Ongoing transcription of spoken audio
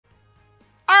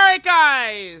Alright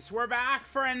guys, we're back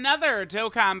for another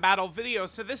Dokkan battle video.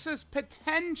 So this is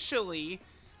potentially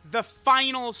the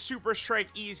final Super Strike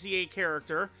EZA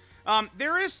character.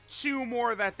 There is two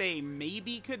more that they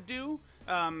maybe could do,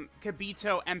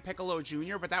 Kibito and Piccolo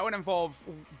Jr., but that would involve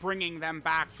bringing them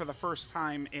back for the first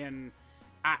time in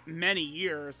many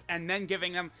years, and then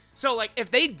giving them... So, like,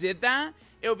 if they did that,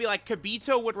 it would be like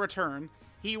Kibito would return.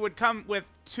 He would come with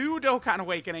 2 Dokkan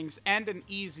Awakenings and an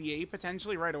EZA,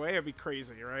 potentially right away. It'd be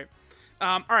crazy, right?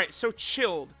 Alright, so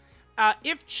Chilled.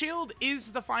 If Chilled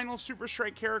is the final Super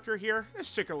Strike character here, this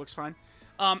sticker looks fine.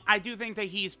 I do think that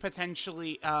he's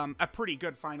potentially a pretty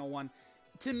good final one.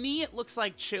 To me, it looks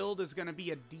like Chilled is going to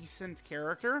be a decent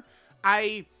character.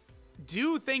 I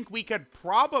do think we could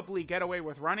probably get away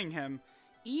with running him,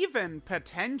 even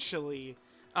potentially...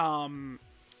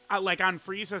 like on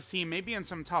Frieza's team, maybe in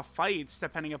some tough fights,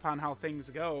 depending upon how things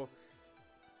go.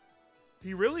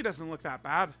 He really doesn't look that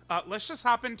bad. Let's just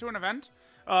hop into an event,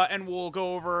 and we'll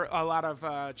go over a lot of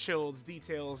Chilled's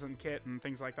details and kit and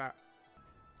things like that.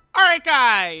 Alright,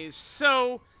 guys,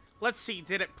 so let's see.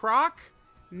 Did it proc?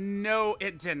 No,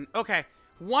 it didn't. Okay,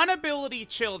 one ability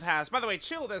Chilled has. By the way,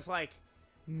 Chilled has, like,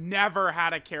 never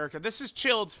had a character. This is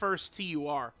Chilled's first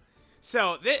TUR.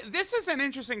 So, this is an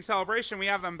interesting celebration. We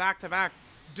have them back-to-back.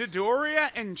 Dodoria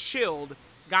and Chilled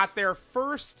got their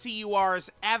first TURs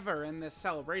ever in this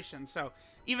celebration. So,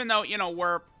 even though, you know,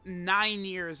 we're 9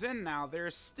 years in now,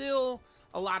 there's still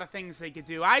a lot of things they could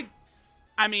do. I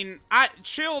mean,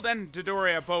 Chilled and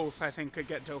Dodoria both, I think, could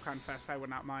get Dokkan Fest. I would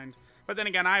not mind. But then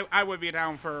again, I would be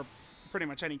down for pretty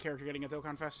much any character getting a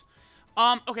Dokkan Fest.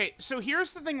 Okay, so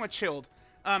here's the thing with Chilled.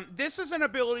 This is an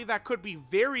ability that could be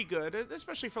very good,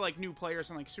 especially for, like, new players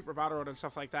and, like, Super Battle Road and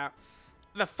stuff like that.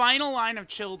 The final line of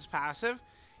Chilled's passive,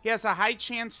 he has a high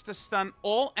chance to stun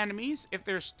all enemies if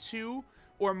there's 2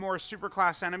 or more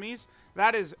superclass enemies.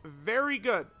 That is very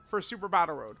good for Super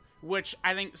Battle Road, which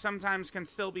I think sometimes can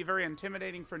still be very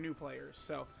intimidating for new players.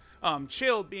 So,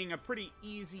 Chilled being a pretty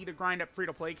easy to grind up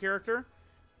free-to-play character,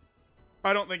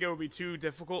 I don't think it would be too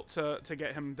difficult to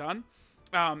get him done.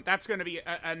 That's going to be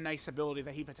a nice ability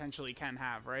that he potentially can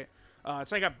have, right?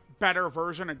 It's like a better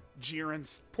version of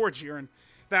Jiren's. Poor Jiren.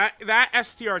 That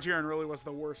STR Jiren really was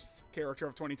the worst character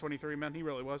of 2023, man. He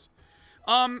really was.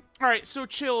 Alright, so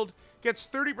Chilled gets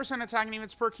 30% attack and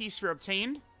defense per key sphere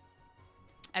obtained.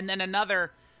 And then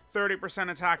another 30%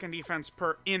 attack and defense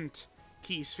per int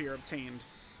key sphere obtained.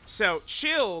 So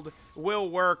Chilled will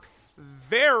work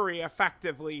very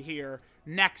effectively here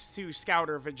next to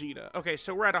Scouter Vegeta. Okay,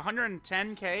 so we're at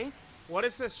 110k. What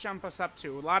does this jump us up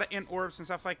to? A lot of int orbs and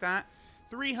stuff like that.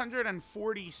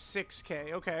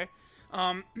 346k, okay.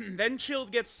 Then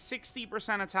Chilled gets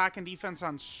 60% attack and defense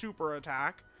on super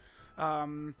attack.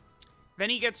 Then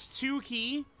he gets 2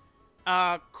 key,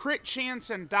 crit chance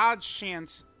and dodge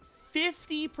chance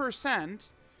 50%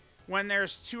 when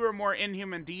there's 2 or more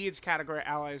Inhuman Deeds category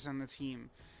allies on the team.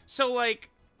 So, like,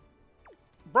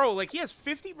 bro, like, he has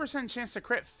 50% chance to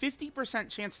crit, 50%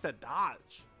 chance to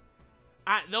dodge.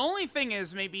 The only thing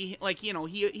is maybe, like, you know,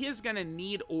 he is going to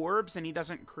need orbs and he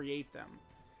doesn't create them.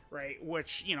 Right,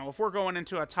 which, you know, if we're going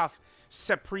into a tough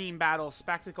Supreme Battle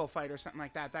Spectacle fight or something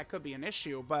like that, that could be an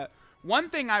issue. But one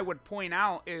thing I would point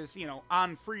out is, you know,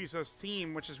 on Frieza's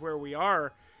team, which is where we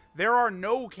are, there are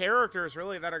no characters,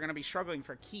 really, that are going to be struggling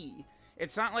for key.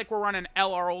 It's not like we're running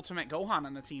LR Ultimate Gohan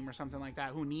on the team or something like that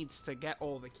who needs to get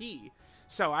all the key.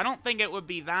 So I don't think it would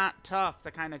be that tough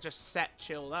to kind of just set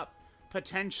Chilled up,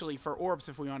 potentially, for orbs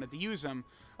if we wanted to use them.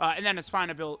 And then his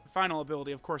final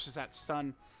ability, of course, is that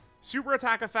stun. Super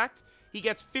attack effect, he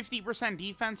gets 50%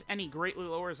 defense and he greatly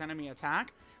lowers enemy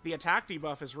attack. The attack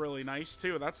debuff is really nice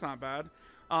too, that's not bad.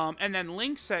 And then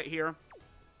link set here,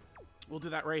 we'll do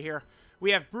that right here.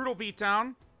 We have Brutal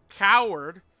Beatdown,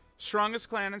 Coward, Strongest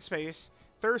Clan in Space,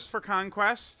 Thirst for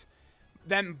Conquest,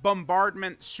 then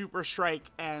Bombardment, Super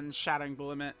Strike, and Shattered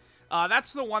Limit.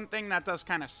 That's the one thing that does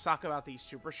kind of suck about these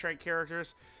Super Strike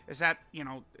characters, is that, you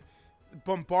know,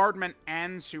 Bombardment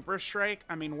and Super Strike,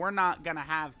 I mean, we're not going to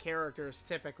have characters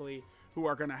typically who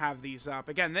are going to have these up.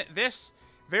 Again, this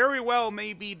very well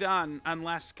may be done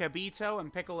unless Kibito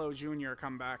and Piccolo Jr.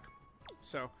 come back.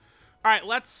 So, all right,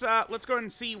 let's go ahead and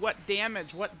see what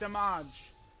damage, what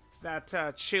damage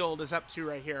that Chilled is up to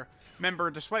right here.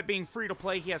 Remember, despite being free to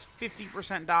play, he has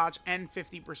 50% dodge and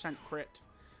 50% crit.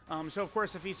 So, of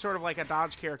course, if he's sort of like a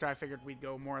dodge character, I figured we'd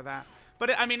go more of that.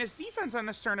 But, I mean, his defense on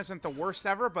this turn isn't the worst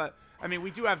ever, but, I mean,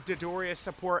 we do have Dodoria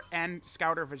support and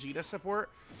Scouter Vegeta support.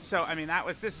 So, I mean,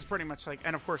 this is pretty much like,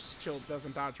 and of course, Chilled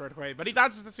doesn't dodge right away, but he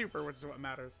dodges the super, which is what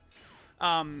matters.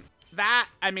 That,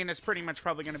 I mean, is pretty much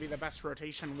probably going to be the best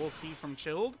rotation we'll see from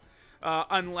Chilled,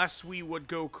 unless we would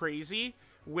go crazy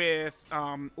with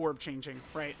orb changing,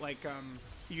 right? Like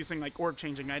using like orb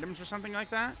changing items or something like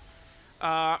that.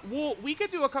 We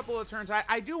could do a couple of turns.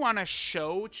 I do want to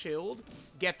show Chilled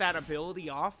get that ability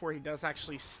off where he does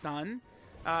actually stun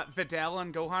Videl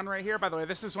and Gohan right here. By the way,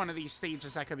 this is one of these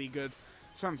stages that could be good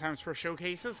sometimes for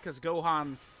showcases because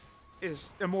Gohan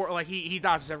is more like he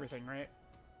dodges everything, right?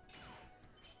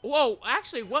 Whoa,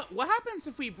 actually, what happens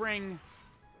if we bring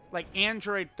like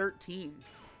Android 13?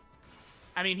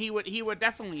 I mean, he would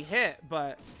definitely hit,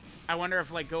 but I wonder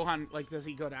if like Gohan, like, does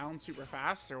he go down super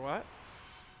fast or what?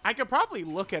 I could probably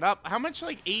look it up. How much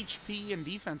like HP and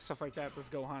defense stuff like that does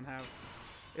Gohan have?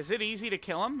 Is it easy to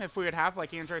kill him if we would have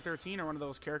like Android 13 or one of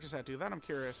those characters that do that? I'm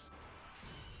curious.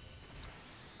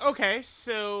 Okay,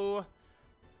 so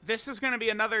this is going to be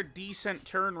another decent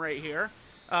turn right here.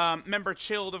 Remember,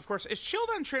 Chilled, of course. Is Chilled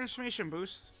on Transformation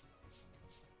Boost?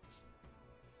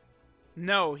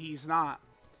 No, he's not.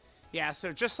 Yeah,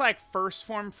 so just like First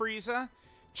Form Frieza,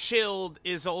 Chilled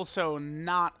is also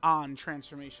not on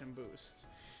Transformation Boost.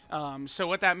 So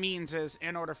what that means is,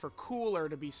 in order for Cooler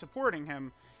to be supporting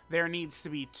him, there needs to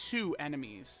be 2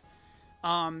 enemies.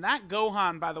 That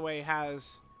Gohan, by the way,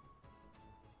 has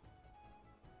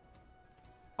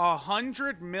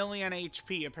 100 million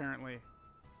HP, apparently.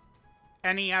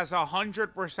 And he has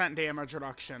 100% damage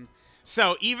reduction.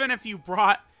 So even if you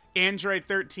brought Android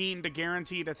 13 to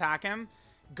guaranteed attack him,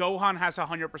 Gohan has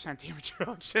 100% damage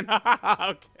reduction.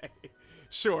 Okay.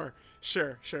 Sure.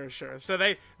 So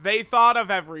they thought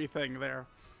of everything there.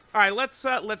 All right,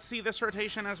 let's see this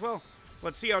rotation as well.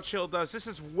 Let's see how Chill does. This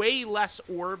is way less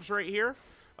orbs right here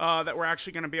that we're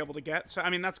actually going to be able to get. So,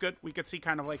 I mean, that's good. We could see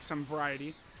kind of like some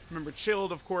variety. Remember,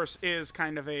 Chilled, of course, is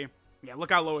kind of a... Yeah,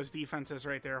 look how low his defense is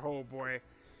right there. Oh, boy.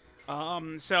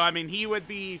 So, I mean, he would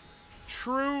be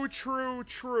true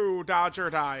dodge or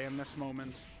die in this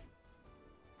moment.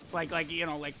 Like you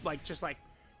know, like just like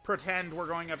pretend we're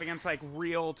going up against like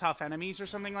real tough enemies or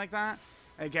something like that.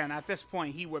 Again, at this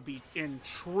point, he would be in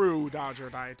true dodge or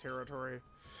die territory.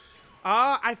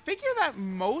 I figure that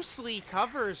mostly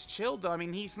covers Chilled, though. I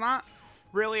mean, he's not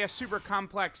really a super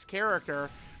complex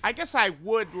character. I guess I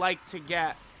would like to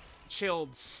get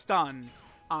Chilled stun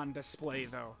on display,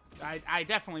 though. I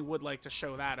definitely would like to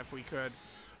show that if we could.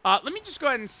 Let me just go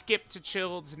ahead and skip to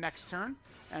Chilled's next turn,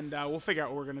 and we'll figure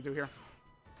out what we're going to do here.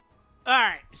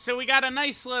 Alright, so we got a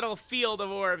nice little field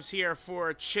of orbs here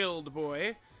for Chilled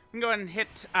Boy. We can go ahead and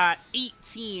hit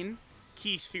 18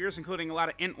 key spheres, including a lot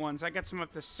of int ones. That gets him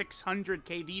up to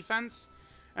 600k defense.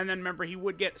 And then remember, he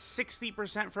would get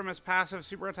 60% from his passive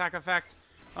super attack effect.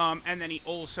 And then he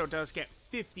also does get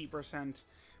 50%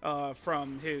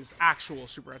 from his actual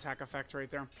super attack effect right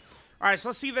there. Alright, so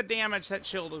let's see the damage that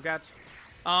Chilled will get.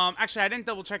 Actually, I didn't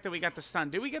double check that we got the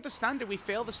stun. Did we get the stun? Did we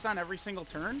fail the stun every single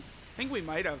turn? I think we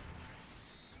might have.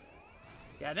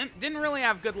 Yeah, didn't really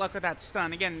have good luck with that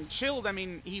stun. Again, Chilled, I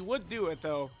mean, he would do it,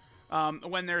 though.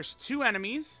 When there's 2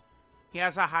 enemies, he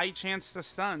has a high chance to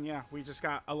stun. Yeah, we just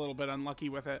got a little bit unlucky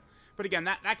with it. But again,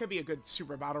 that could be a good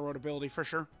Super Battle Road ability for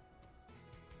sure.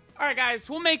 Alright, guys,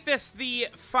 we'll make this the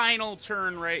final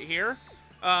turn right here.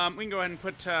 We can go ahead and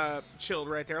put Chilled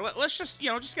right there. Let's just,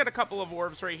 just get a couple of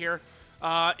orbs right here.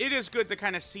 It is good to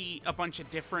kind of see a bunch of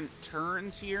different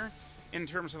turns here in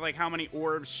terms of, like, how many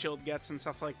orbs Chilled gets and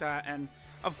stuff like that. And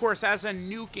of course, as a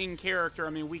nuking character,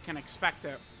 I mean, we can expect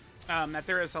it, that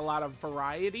there is a lot of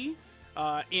variety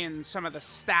in some of the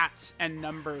stats and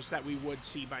numbers that we would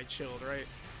see by Chilled, right?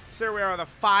 So there we are, the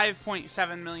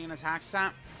 5.7 million attack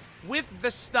stat. With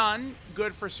the stun,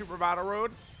 good for Super Battle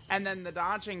Road. And then the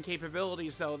dodging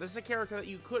capabilities, though, this is a character that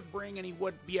you could bring and he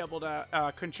would be able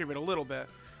to contribute a little bit.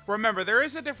 Remember, there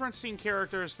is a difference between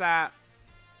characters that,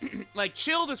 like,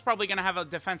 Chilled is probably going to have a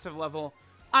defensive level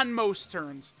on most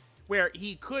turns, where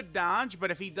he could dodge,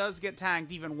 but if he does get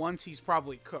tagged even once, he's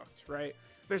probably cooked, right?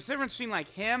 There's a difference between, like,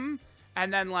 him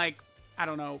and then, like, I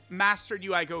don't know, Mastered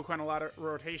UI Goku on a lot of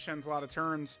rotations, a lot of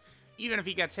turns. Even if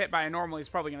he gets hit by a normal, he's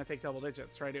probably going to take double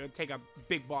digits, right? It would take a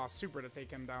big boss super to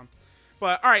take him down.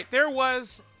 But, all right, there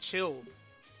was Chilled.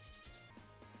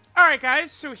 All right,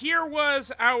 guys, so here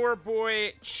was our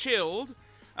boy Chilled.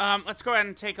 Let's go ahead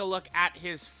and take a look at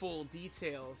his full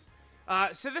details.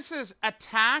 So this is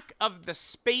Attack of the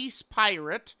Space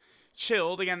Pirate,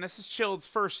 Chilled. Again, this is Chilled's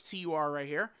first TUR right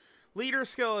here. Leader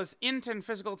skill is Int and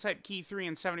Physical Type Key 3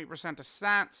 and 70% of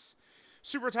stats.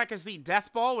 Super attack is the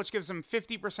Death Ball, which gives him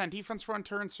 50% defense for 1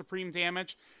 turn, supreme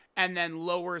damage, and then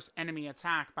lowers enemy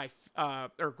attack by,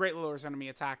 or greatly lowers enemy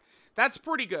attack. That's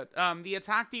pretty good. The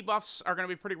attack debuffs are going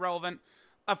to be pretty relevant.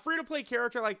 A free-to-play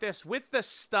character like this, with the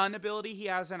stun ability he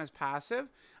has in his passive,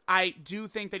 I do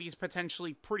think that he's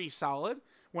potentially pretty solid.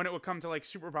 when it would come to like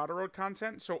Super Battle Road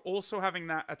content. So also having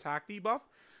that attack debuff.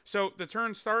 So the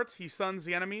turn starts, he stuns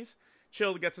the enemies,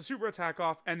 Chilled gets a super attack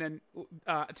off, and then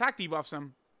attack debuffs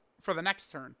him for the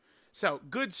next turn. So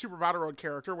good Super Battle Road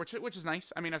character, which is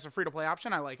nice. I mean, as a free-to-play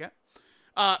option, I like it.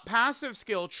 Passive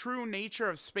skill, True Nature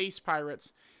of Space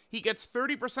Pirates. He gets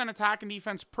 30% attack and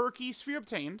defense per key sphere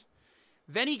obtained.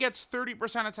 Then he gets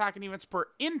 30% attack and defense per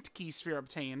int key sphere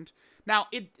obtained. Now,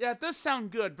 that does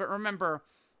sound good, but remember,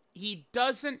 he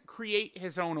doesn't create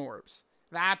his own orbs.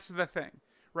 That's the thing,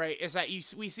 right? Is that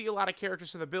we see a lot of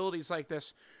characters with abilities like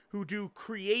this who do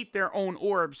create their own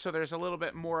orbs, so there's a little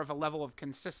bit more of a level of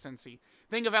consistency.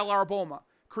 Think of LR Bulma,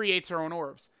 creates her own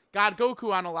orbs. God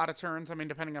Goku on a lot of turns, I mean,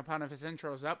 depending upon if his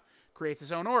intro's up, creates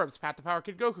his own orbs. Pat the Power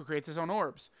Kid Goku creates his own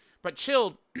orbs. But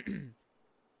Chilled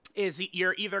is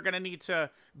you're either going to need to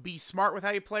be smart with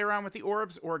how you play around with the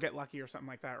orbs or get lucky or something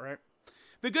like that, right?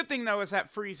 The good thing, though, is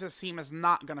that Frieza's team is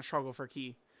not going to struggle for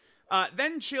key.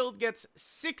 Then Chilled gets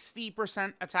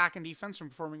 60% attack and defense from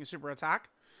performing a super attack.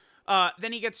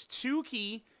 Then he gets 2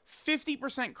 key,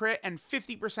 50% crit, and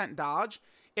 50% dodge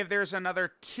if there's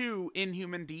another 2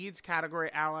 Inhuman Deeds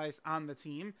category allies on the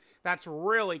team. That's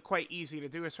really quite easy to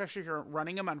do, especially if you're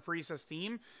running him on Frieza's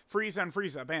team. Frieza and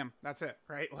Frieza, bam, that's it,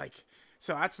 right? Like,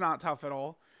 so that's not tough at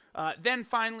all. Then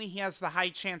finally, he has the high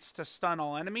chance to stun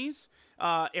all enemies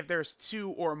if there's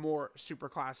 2 or more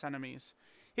superclass enemies.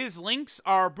 His links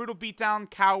are Brutal Beatdown,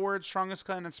 Coward, Strongest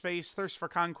Clan in Space, Thirst for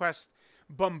Conquest,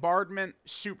 Bombardment,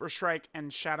 Super Strike,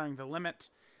 and Shattering the Limit.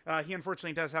 He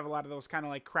unfortunately does have a lot of those kind of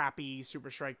like crappy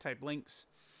Super Strike type links.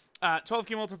 12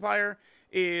 key multiplier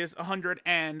is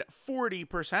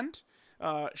 140%.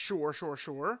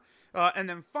 Sure. And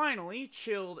then finally,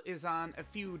 Chilled is on a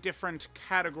few different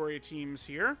category teams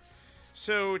here.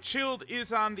 So Chilled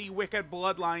is on the Wicked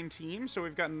Bloodline team. So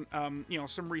we've gotten,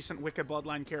 some recent Wicked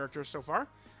Bloodline characters so far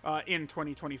in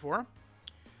 2024.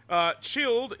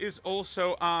 Chilled is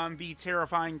also on the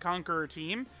Terrifying Conqueror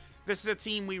team. This is a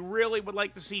team we really would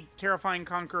like to see Terrifying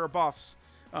Conqueror buffs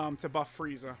to buff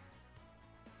Frieza.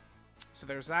 So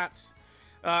there's that.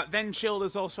 Then Chilled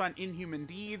is also on Inhuman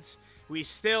Deeds. We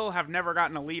still have never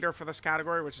gotten a leader for this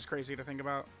category, which is crazy to think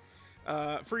about.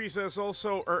 Frieza is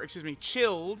also,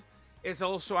 Chilled is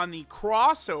also on the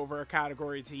crossover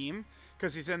category team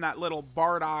because he's in that little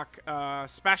Bardock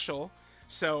special.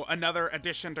 So another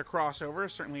addition to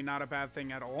crossover, certainly not a bad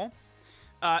thing at all.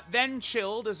 Then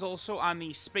Chilled is also on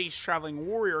the Space Traveling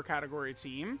Warrior category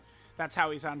team. That's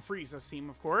how he's on Frieza's team,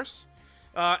 of course.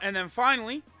 And then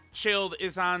finally, Chilled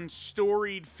is on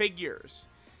Storied Figures.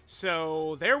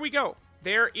 So there we go.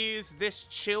 There is this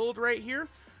Chilled right here.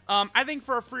 I think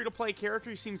for a free-to-play character,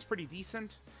 he seems pretty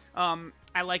decent.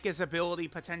 I like his ability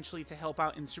potentially to help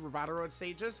out in Super Battle Road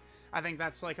stages. I think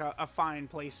that's like a fine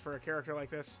place for a character like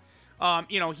this.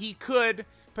 He could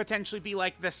potentially be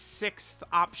like the 6th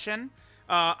option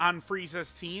on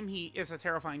Frieza's team. He is a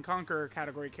Terrifying Conqueror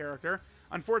category character.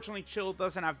 Unfortunately, Chilled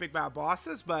doesn't have big bad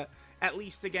bosses, but at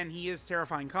least, again, he is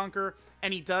Terrifying Conqueror,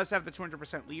 and he does have the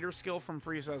 200% leader skill from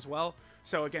Frieza as well.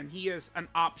 So, again, he is an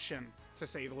option, to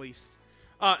say the least.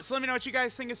 So let me know what you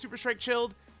guys think of Super Strike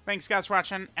Chilled. Thanks, guys, for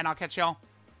watching, and I'll catch y'all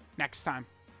next time.